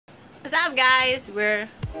What's up, guys? We're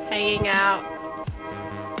hanging out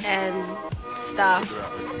and stuff.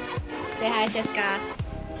 Say hi, Jessica.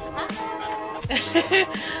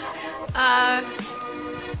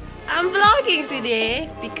 I'm vlogging today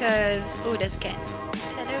because there's a cat.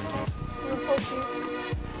 Hello, cat.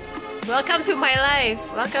 Welcome to my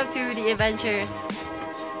life. Welcome to the adventures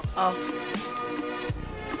of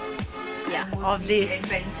this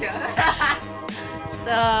adventure.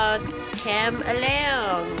 So Cam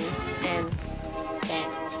along and cat.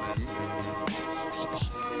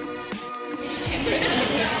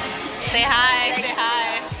 Say hi. Say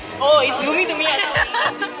hi. Oh, it's zooming to me. Say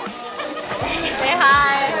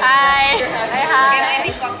hi. Hi. Say hi. Can I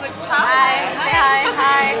be cockroach? Hi. Say hi.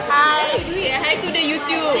 Hi. Hi. Say hi to the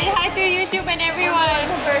YouTube. Say hi to YouTube and everyone.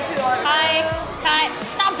 Hi. Hi.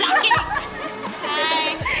 Stop blocking.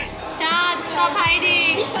 Hi. Shad, stop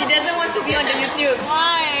hiding. She doesn't want to be on the YouTube.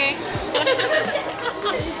 Why?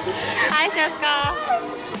 Hi, Jessica.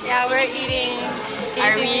 Yeah, we're eating.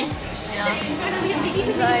 Are we?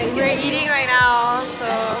 Like, we're eating right now, so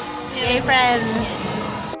hey friends.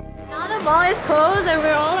 Now the mall is closed and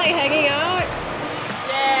we're all like hanging out.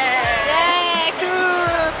 Yeah,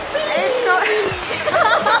 cool. And it's so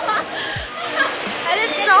and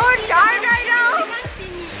it's so dark right now.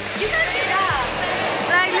 You can't see that.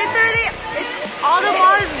 Like literally, it's all the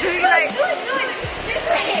mall is doing like. Do it. This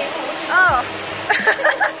way. Oh.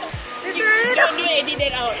 Literally, Don't do it. Edit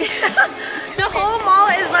that out. the whole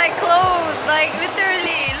mall is like closed. Like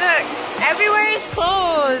literally, look, everywhere is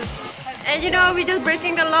closed. And you know, we're just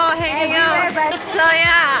breaking the law, hanging out. So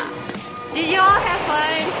yeah, did you all have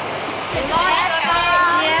fun?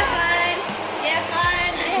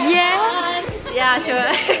 Yeah,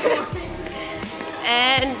 sure.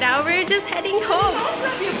 And now we're just heading home.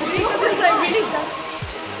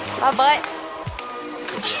 My butt.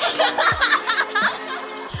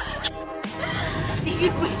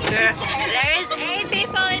 There is 8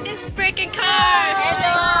 people in this freaking car.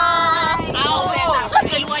 Hello.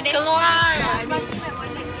 Keluar.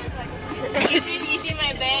 It's in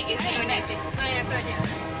my bag. It's so nice.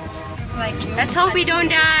 Like you. Let's hope we don't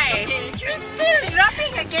die. You're still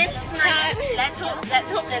rubbing against my. Let's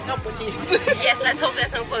hope there's no police. Yes, let's hope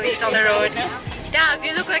there's no police on the road. Damn,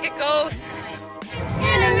 you look like a ghost.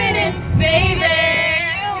 In a minute, baby,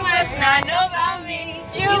 you must not know about me.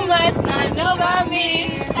 You must not know about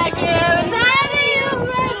me. I can never lie to you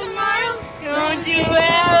for tomorrow. Don't you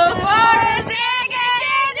ever for a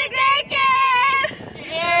second take it.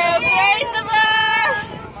 You're irreplaceable.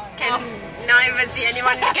 Can not even see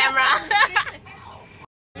anyone in the camera.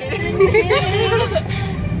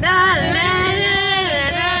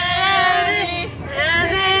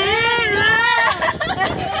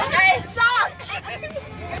 I suck.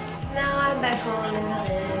 Now I'm back home in the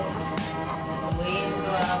lift. Waiting to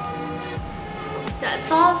go up. That's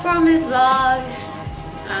all from this vlog.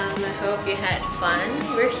 I hope you had fun.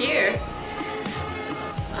 We're here.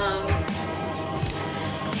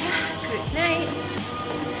 Yeah, good night.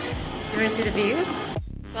 You want to see the view?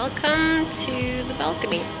 Welcome to the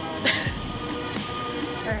balcony.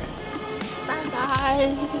 Bye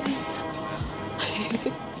guys.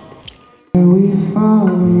 We fall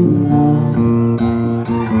in love.